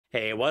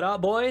Hey, what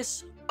up,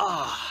 boys?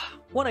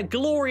 What a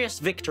glorious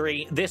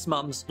victory this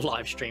month's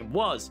livestream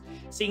was.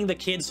 Seeing the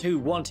kids who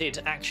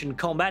wanted action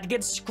combat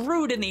get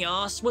screwed in the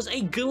ass was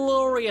a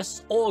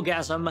glorious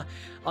orgasm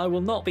I will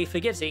not be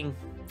forgetting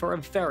for a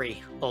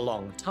very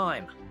long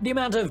time. The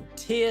amount of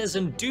tears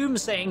and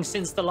doomsaying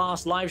since the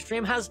last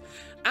livestream has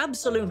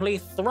absolutely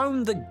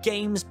thrown the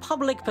game's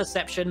public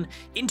perception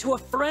into a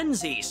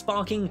frenzy,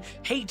 sparking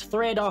hate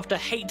thread after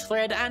hate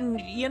thread,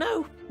 and, you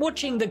know,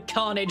 watching the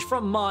carnage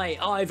from my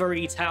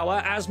ivory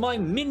tower as my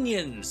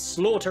minions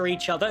slaughter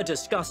each other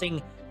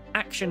discussing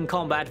action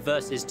combat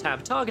versus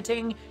tab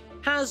targeting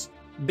has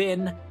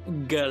been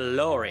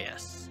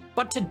glorious.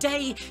 But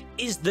today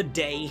is the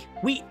day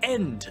we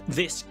end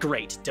this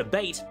great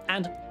debate,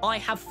 and I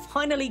have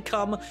finally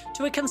come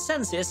to a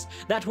consensus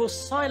that will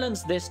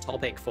silence this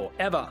topic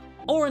forever.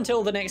 Or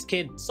until the next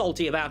kid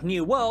salty about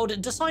New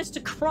World decides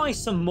to cry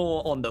some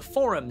more on the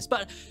forums.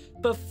 But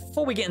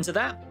before we get into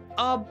that,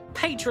 our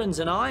patrons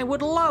and I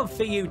would love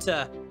for you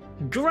to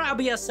grab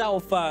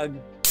yourself a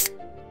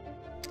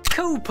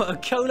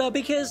Coca-Cola,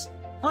 because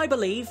I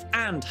believe,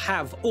 and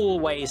have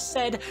always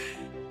said,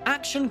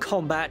 action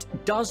combat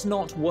does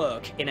not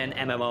work in an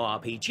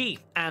MMORPG,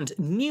 and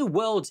New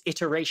World's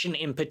iteration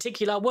in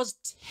particular was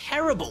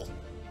terrible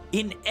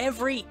in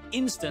every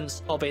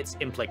instance of its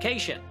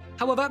implication.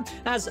 However,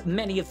 as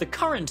many of the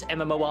current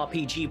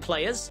MMORPG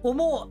players, or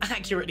more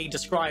accurately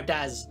described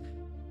as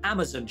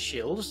Amazon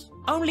shills,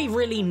 only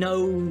really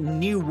know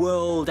New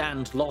World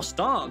and Lost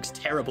Ark's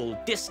terrible,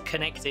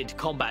 disconnected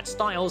combat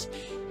styles,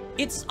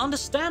 it's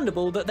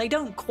understandable that they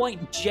don't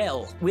quite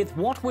gel with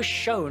what was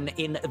shown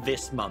in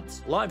this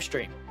month's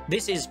livestream.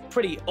 This is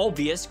pretty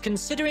obvious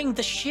considering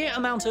the sheer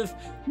amount of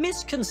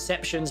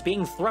misconceptions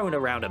being thrown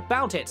around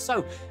about it.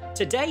 So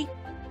today,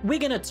 we're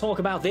going to talk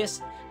about this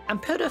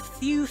and put a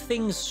few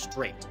things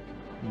straight.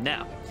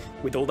 Now,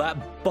 with all that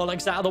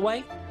bollocks out of the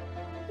way,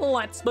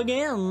 let's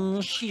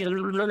begin.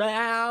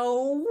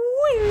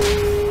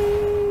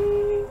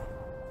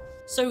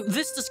 So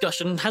this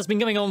discussion has been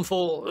going on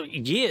for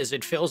years,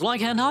 it feels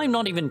like, and I'm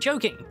not even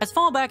joking. As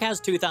far back as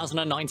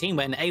 2019,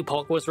 when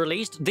APOC was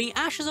released, the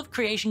Ashes of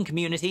Creation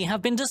community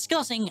have been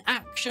discussing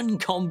action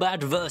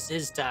combat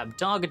versus tab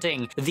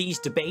targeting. These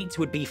debates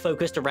would be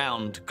focused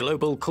around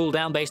global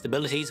cooldown-based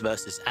abilities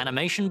versus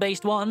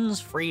animation-based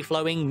ones,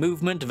 free-flowing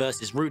movement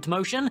versus root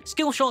motion,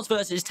 skill shots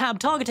versus tab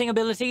targeting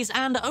abilities,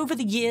 and over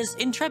the years,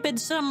 Intrepid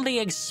certainly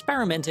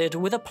experimented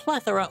with a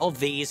plethora of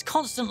these,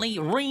 constantly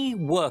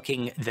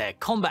reworking their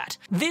combat.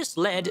 This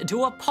led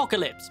to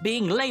Apocalypse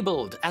being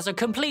labeled as a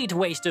complete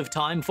waste of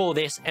time for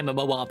this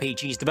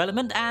MMORPG's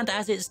development, and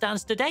as it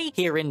stands today,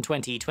 here in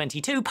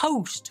 2022,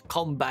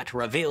 post-combat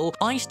reveal,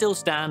 I still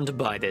stand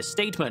by this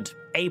statement.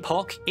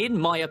 APOC, in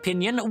my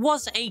opinion,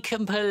 was a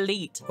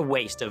complete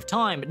waste of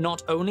time,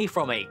 not only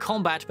from a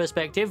combat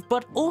perspective,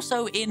 but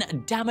also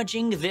in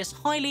damaging this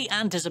highly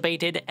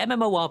anticipated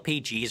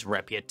MMORPG's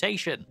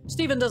reputation.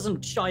 Steven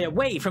doesn't shy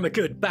away from a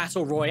good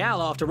battle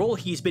royale, after all.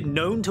 He's been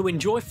known to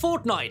enjoy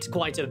Fortnite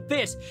quite a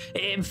bit.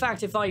 In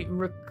fact, if I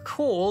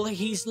recall,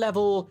 he's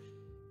level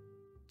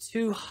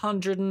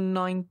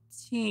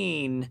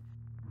 219.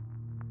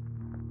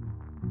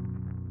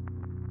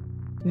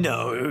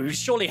 No,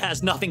 surely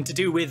has nothing to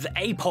do with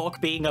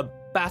APOC being a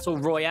battle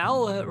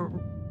royale,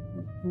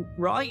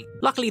 right?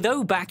 Luckily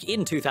though, back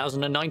in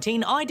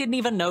 2019, I didn't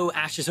even know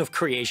Ashes of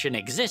Creation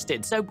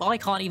existed, so I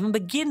can't even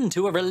begin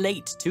to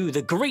relate to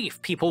the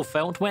grief people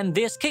felt when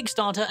this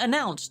Kickstarter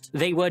announced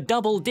they were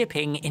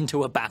double-dipping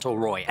into a battle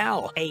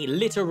royale. A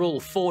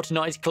literal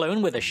Fortnite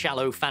clone with a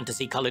shallow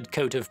fantasy-colored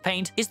coat of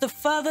paint is the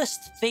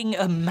furthest thing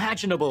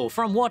imaginable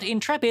from what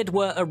Intrepid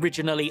were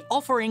originally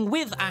offering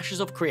with Ashes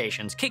of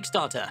Creation's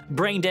Kickstarter.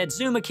 Brain-dead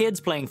Zoomer kids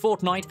playing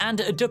Fortnite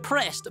and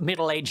depressed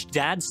middle-aged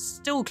dads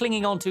still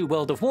clinging on to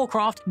World of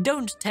Warcraft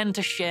don't tend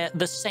to share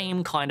the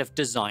same kind of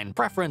design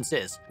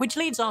preferences. Which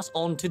leads us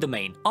on to the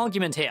main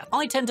argument here.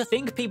 I tend to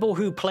think people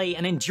who play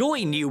and enjoy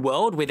New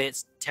World with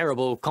its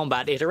terrible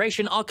combat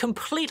iteration are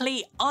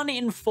completely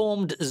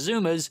uninformed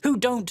Zoomers who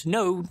don't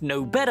know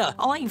no better.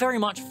 I very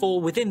much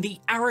fall within the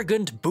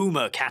arrogant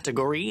boomer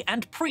category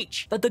and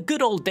preach that the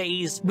good old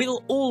days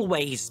will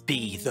always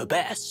be the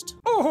best.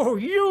 Oh,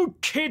 you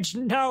kids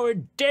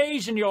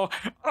nowadays and your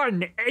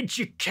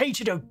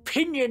uneducated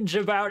opinions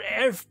about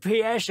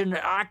FPS and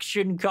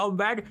action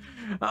combat.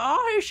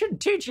 I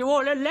should teach you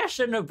all a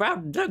lesson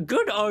about the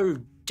good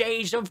old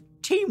days of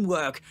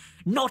teamwork,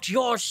 not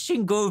your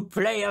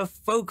single-player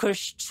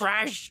focused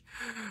trash.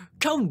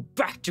 Come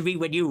back to me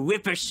when you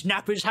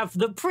whippersnappers have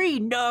the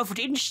pre-nerfed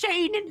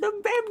Insane in the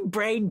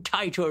Membrane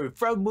title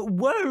from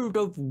World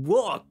of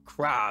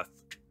Warcraft.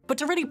 But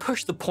to really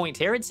push the point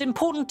here, it's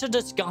important to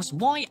discuss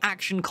why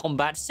action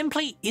combat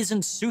simply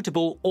isn't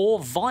suitable or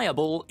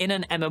viable in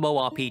an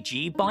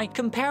MMORPG by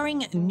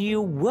comparing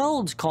New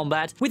World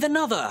combat with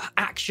another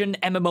action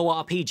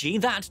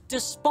MMORPG that,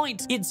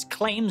 despite its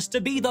claims to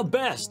be the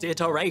best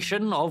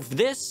iteration of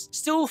this,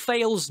 still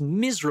fails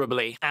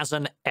miserably as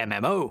an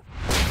MMO.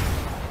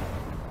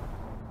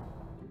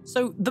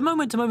 So the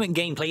moment-to-moment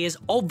gameplay is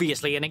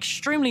obviously an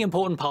extremely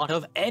important part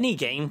of any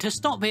game to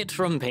stop it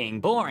from being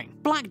boring.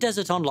 Black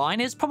Desert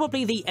Online is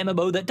probably the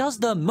MMO that does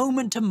the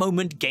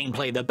moment-to-moment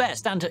gameplay the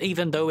best, and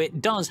even though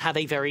it does have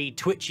a very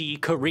twitchy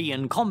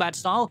Korean combat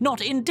style,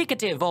 not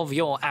indicative of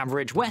your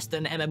average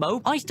Western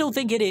MMO, I still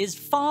think it is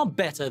far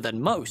better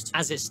than most.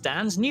 As it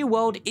stands, New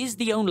World is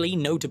the only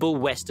notable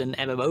Western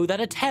MMO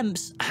that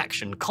attempts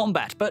action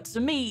combat, but to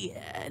me,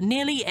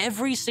 nearly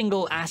every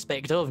single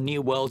aspect of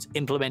New World's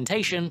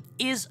implementation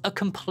is a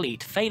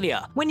complete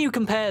failure. When you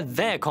compare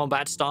their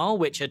combat style,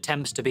 which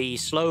attempts to be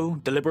slow,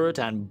 deliberate,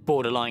 and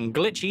borderline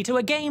glitchy, to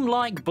a game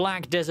like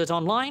Black Desert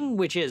Online,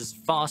 which is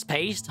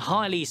fast-paced,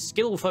 highly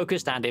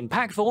skill-focused, and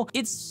impactful,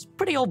 it's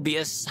pretty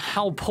obvious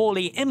how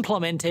poorly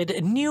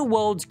implemented New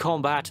World's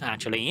combat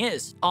actually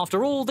is.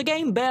 After all, the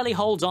game barely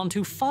holds on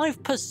to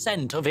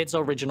 5% of its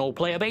original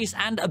player base,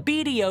 and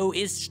BDO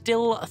is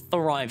still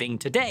thriving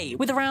today,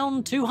 with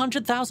around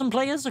 200,000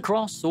 players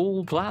across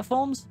all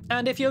platforms.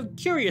 And if you're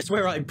curious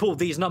where I pulled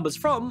these numbers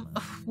from,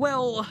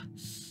 well,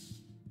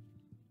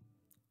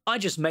 I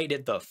just made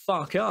it the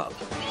fuck up.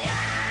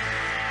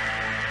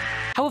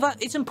 However,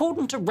 it's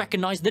important to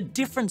recognize the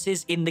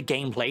differences in the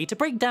gameplay to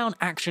break down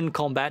action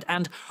combat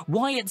and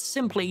why it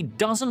simply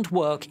doesn't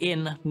work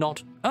in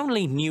not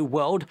only New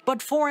World,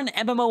 but for an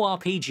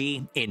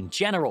MMORPG in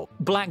general.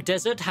 Black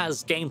Desert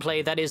has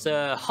gameplay that is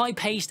a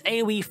high-paced,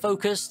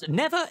 AoE-focused,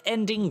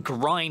 never-ending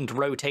grind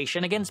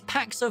rotation against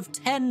packs of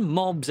 10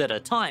 mobs at a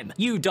time.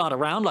 You dart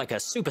around like a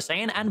Super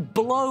Saiyan and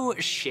blow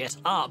shit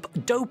up.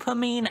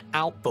 Dopamine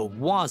out the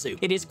wazoo.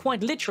 It is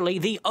quite literally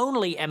the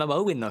only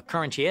MMO in the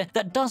current year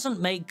that doesn't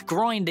make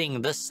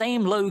grinding the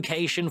same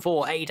location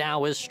for 8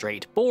 hours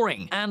straight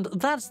boring, and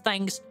that's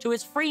thanks to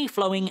its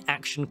free-flowing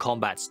action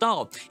combat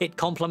style. It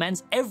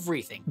complements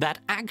everything that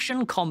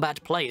action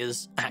combat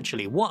players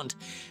actually want.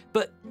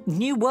 But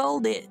New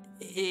World,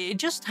 it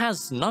just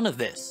has none of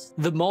this.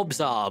 The mobs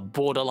are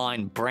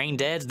borderline brain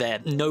dead, they're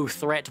no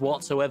threat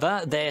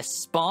whatsoever, they're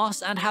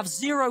sparse and have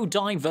zero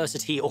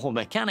diversity or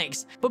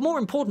mechanics. But more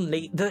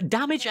importantly, the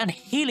damage and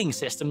healing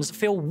systems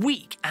feel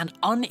weak and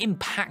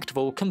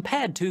unimpactful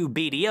compared to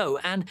BDO,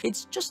 and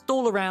it's just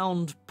all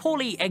around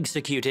poorly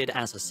executed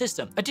as a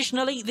system.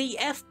 Additionally, the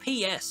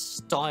FPS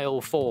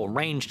style for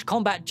ranged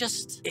combat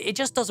just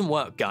doesn't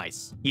work,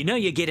 guys. You know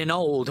you're getting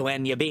old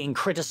when you're being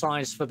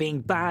criticized for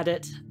being bad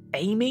at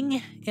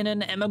aiming in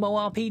an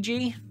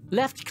MMORPG?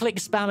 Left-click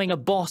spamming a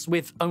boss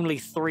with only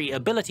 3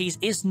 abilities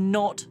is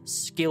not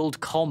skilled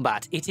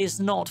combat. It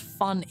is not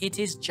fun, it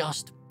is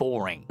just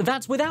boring.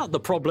 That's without the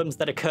problems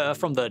that occur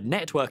from the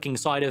networking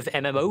side of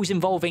MMOs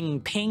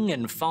involving ping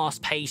and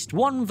fast-paced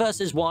 1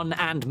 versus 1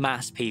 and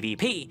mass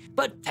PvP.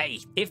 But hey,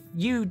 if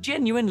you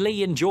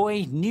genuinely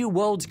enjoy New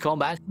World's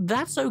combat,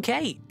 that's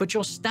okay, but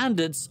your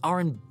standards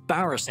are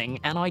embarrassing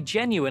and I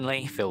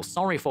genuinely feel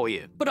sorry for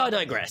you. But I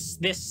digress.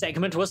 This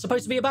segment was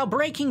supposed to be about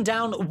breaking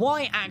down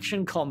why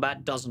action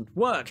combat doesn't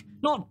work,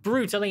 not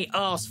brutally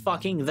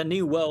ass-fucking the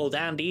New World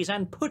Andes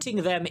and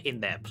putting them in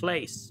their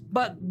place.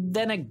 But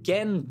then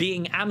again,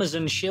 being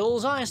Amazon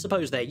shills, I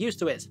suppose they're used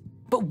to it.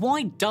 But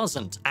why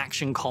doesn't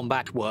action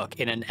combat work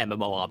in an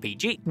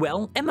MMORPG?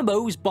 Well,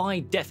 MMOs by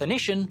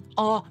definition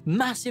are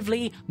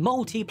massively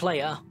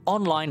multiplayer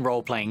online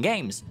role-playing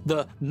games.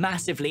 The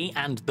massively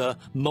and the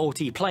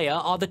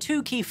multiplayer are the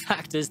 2 key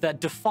factors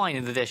that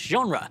define this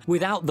genre.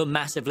 Without the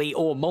massively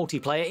or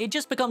multiplayer, it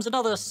just becomes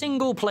another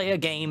single-player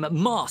game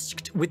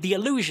masked with the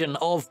illusion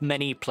of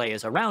many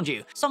players around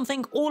you,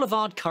 something all of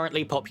our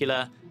currently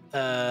popular,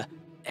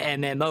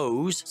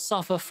 MMOs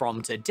suffer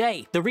from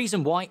today. The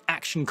reason why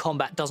action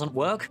combat doesn't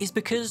work is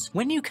because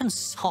when you can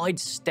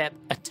sidestep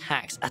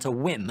attacks at a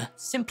whim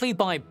simply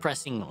by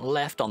pressing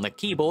left on the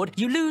keyboard,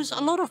 you lose a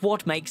lot of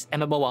what makes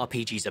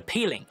MMORPGs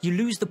appealing. You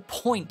lose the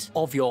point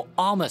of your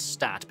armor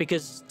stat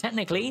because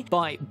technically,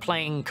 by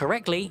playing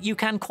correctly, you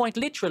can quite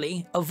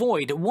literally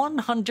avoid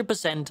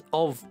 100%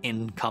 of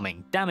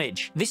incoming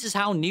damage. This is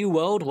how New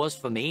World was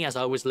for me as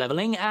I was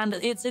leveling, and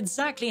it's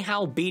exactly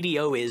how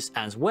BDO is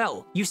as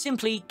well. You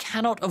simply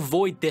cannot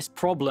avoid this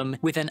problem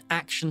with an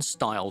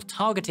action-style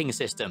targeting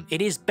system.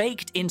 It is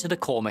baked into the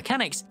core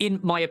mechanics.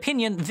 In my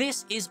opinion,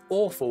 this is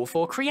awful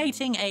for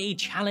creating a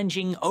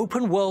challenging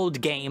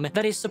open-world game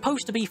that is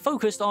supposed to be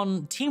focused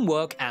on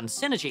teamwork and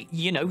synergy.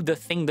 You know, the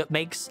thing that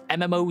makes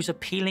MMOs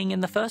appealing in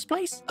the first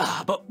place?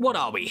 But what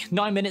are we?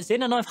 9 minutes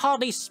in and I've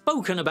hardly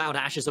spoken about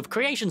Ashes of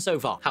Creation so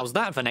far. How's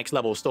that for next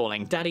level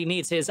stalling? Daddy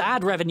needs his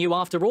ad revenue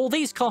after all.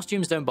 These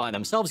costumes don't buy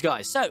themselves,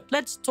 guys. So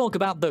let's talk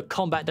about the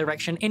combat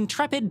direction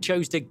Intrepid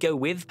chose to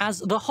go with, as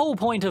the whole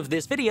point of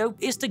this video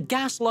is to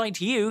gaslight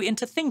you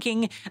into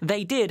thinking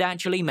they did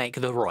actually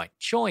make the right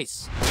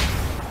choice.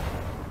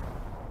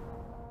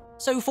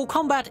 So for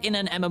combat in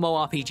an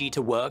MMORPG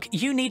to work,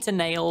 you need to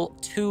nail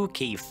two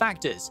key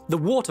factors. The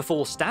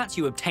waterfall stats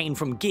you obtain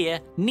from gear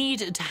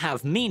need to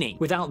have meaning.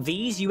 Without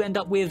these, you end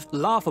up with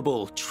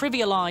laughable,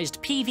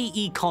 trivialized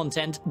PvE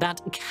content that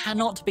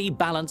cannot be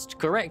balanced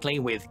correctly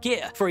with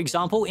gear. For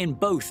example, in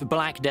both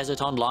Black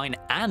Desert Online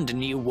and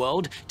New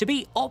World, to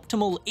be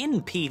optimal in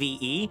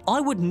PvE,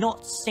 I would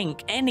not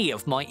sink any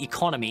of my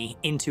economy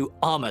into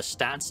armor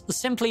stats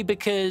simply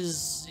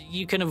because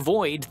you can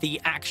avoid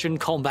the action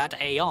combat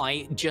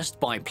AI just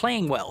by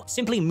playing well.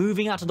 Simply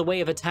moving out of the way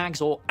of attacks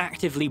or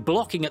actively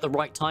blocking at the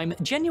right time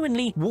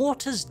genuinely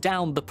waters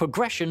down the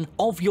progression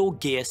of your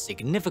gear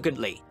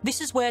significantly.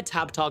 This is where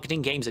tab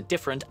targeting games are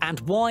different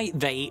and why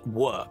they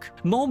work.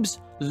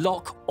 Mobs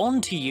lock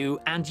onto you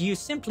and you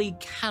simply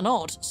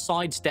cannot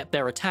sidestep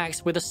their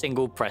attacks with a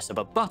single press of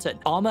a button.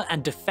 Armor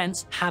and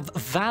defense have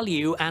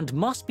value and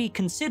must be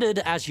considered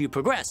as you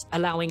progress,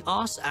 allowing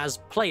us as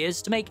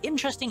players to make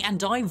interesting and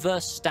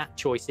diverse stat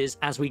choices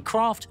as we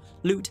craft,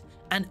 loot,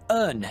 and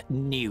earn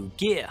new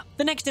gear.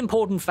 The next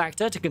important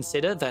factor to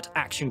consider that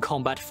action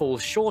combat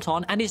falls short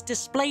on and is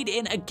displayed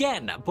in,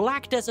 again,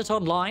 Black Desert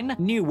Online,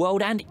 New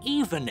World, and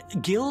even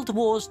Guild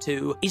Wars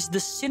 2 is the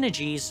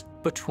synergies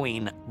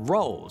between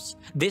roles.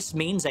 This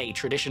means a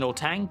traditional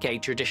tank, a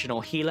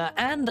traditional healer,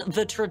 and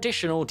the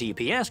traditional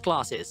DPS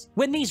classes.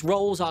 When these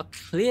roles are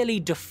clearly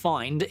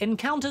defined,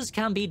 encounters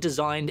can be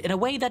designed in a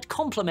way that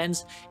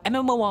complements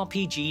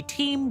MMORPG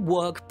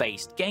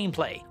teamwork-based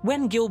gameplay.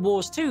 When Guild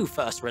Wars 2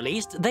 first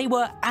released, they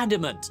were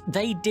adamant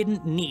they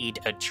didn't need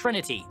a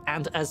trinity,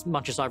 and as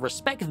much as I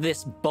respect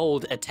this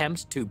bold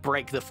attempt to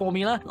break the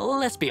formula,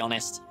 let's be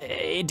honest,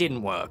 it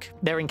didn't work.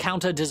 Their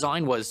encounter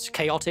design was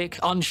chaotic,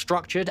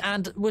 unstructured,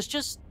 and was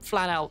just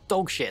flat out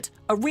dogshit.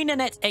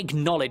 ArenaNet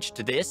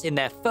acknowledged this in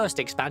their first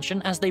expansion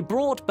as they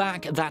brought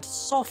back that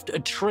soft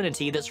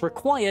trinity that's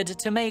required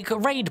to make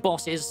raid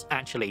bosses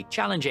actually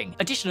challenging.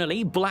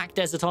 Additionally, Black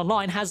Desert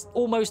Online has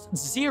almost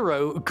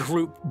zero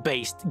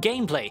group-based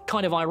gameplay.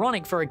 Kind of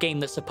ironic for a game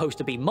that's supposed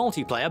to be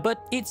multiplayer,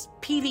 but its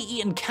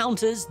PvE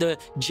encounters, the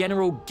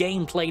general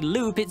gameplay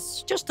loop,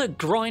 it's just to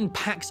grind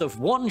packs of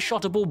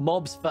one-shottable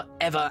mobs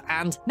forever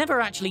and never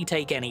actually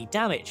take any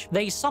damage.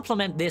 They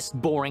supplement this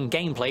boring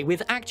gameplay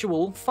with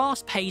actual,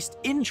 fast-paced,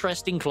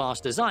 interesting class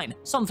design,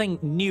 something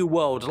New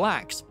World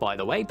lacks, by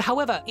the way.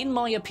 However, in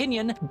my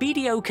opinion,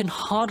 BDO can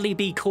hardly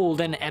be called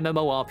an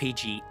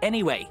MMORPG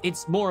anyway.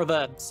 It's more of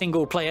a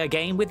single-player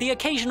game with the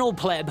occasional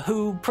pleb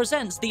who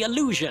presents the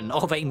illusion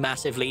of a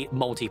massively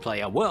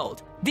multiplayer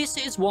world. This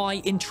is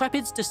why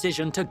Intrepid's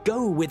decision to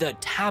go with a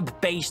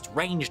tab-based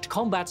ranged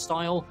combat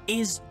style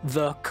is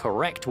the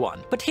correct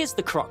one. But here's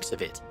the crux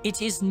of it.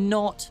 It is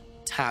not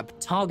tab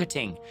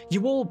targeting.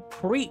 You all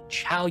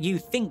preach how you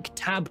think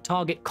tab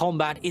target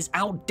combat is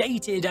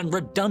outdated and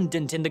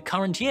redundant in the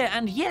current year,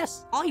 and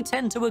yes, I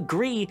tend to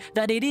agree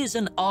that it is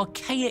an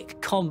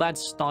archaic combat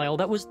style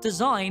that was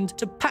designed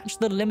to patch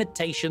the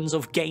limitations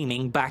of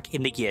gaming back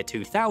in the year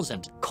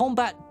 2000.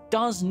 Combat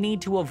does need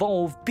to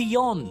evolve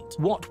beyond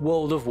what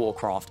World of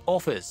Warcraft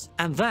offers.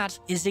 And that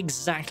is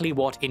exactly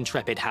what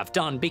Intrepid have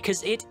done,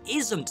 because it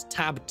isn't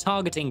tab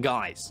targeting,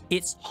 guys.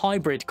 It's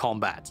hybrid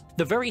combat.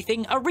 The very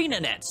thing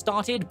ArenaNet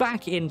started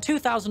back in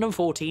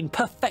 2014,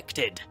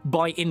 perfected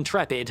by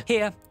Intrepid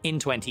here in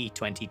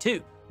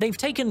 2022. They've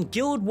taken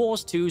Guild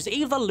Wars 2's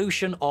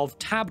evolution of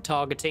tab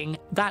targeting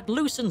that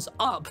loosens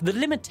up the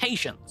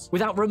limitations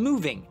without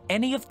removing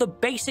any of the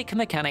basic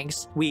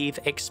mechanics we've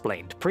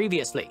explained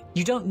previously.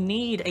 You don't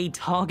need a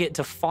target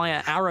to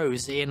fire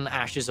arrows in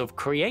Ashes of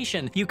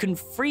Creation. You can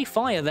free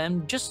fire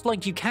them just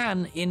like you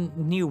can in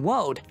New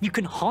World. You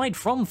can hide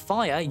from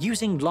fire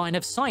using line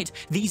of sight.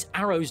 These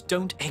arrows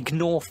don't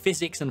ignore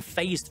physics and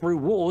phase through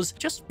walls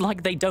just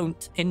like they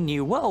don't in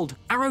New World.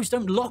 Arrows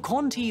don't lock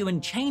onto you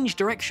and change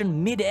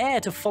direction mid-air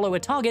to follow a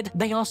target.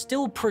 They are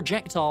still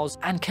projectiles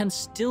and can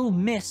still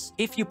miss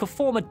if you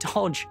perform a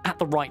dodge at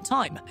the right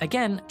time.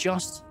 Again,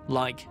 just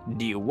like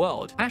New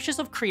World. Ashes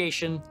of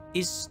Creation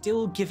is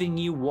still giving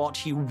you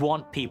what you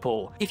want,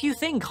 people. If you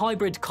think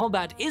hybrid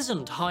combat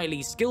isn't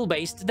highly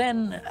skill-based,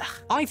 then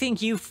I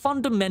think you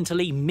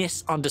fundamentally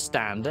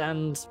misunderstand,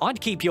 and I'd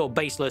keep your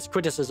baseless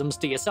criticisms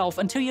to yourself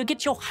until you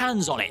get your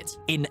hands on it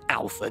in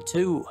Alpha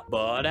 2.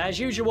 But as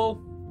usual,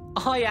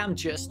 I am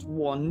just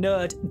one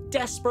nerd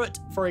desperate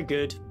for a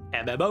good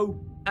MMO,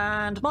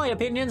 and my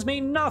opinions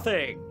mean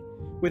nothing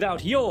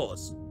without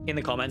yours in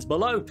the comments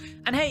below.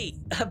 And hey,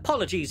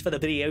 apologies for the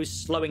videos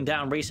slowing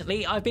down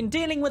recently. I've been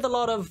dealing with a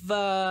lot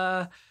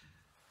of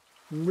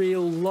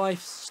real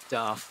life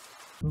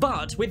stuff.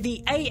 But with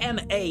the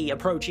AMA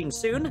approaching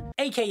soon,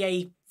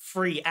 aka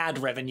free ad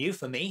revenue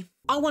for me,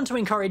 I want to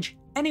encourage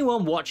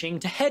anyone watching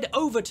to head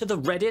over to the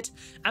Reddit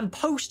and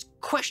post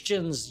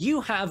questions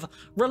you have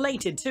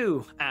related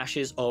to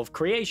Ashes of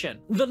Creation.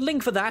 The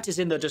link for that is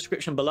in the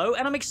description below,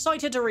 and I'm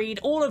excited to read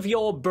all of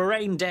your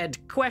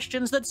brain-dead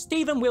questions that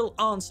Stephen will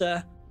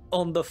answer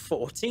on the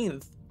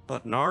 14th.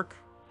 But Narc,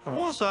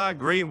 once I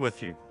agree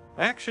with you.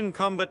 Action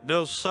combat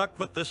does suck,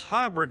 but this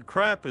hybrid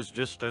crap is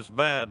just as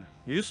bad.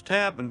 Use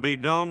tab and be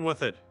done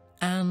with it.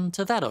 And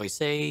to that I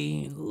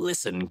say,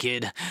 listen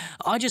kid,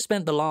 I just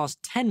spent the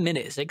last 10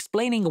 minutes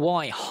explaining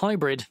why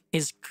hybrid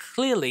is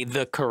clearly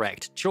the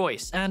correct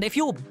choice, and if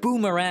your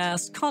boomer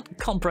ass can't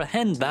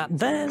comprehend that,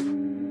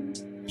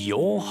 then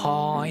you're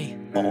high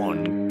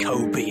on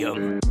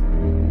copium.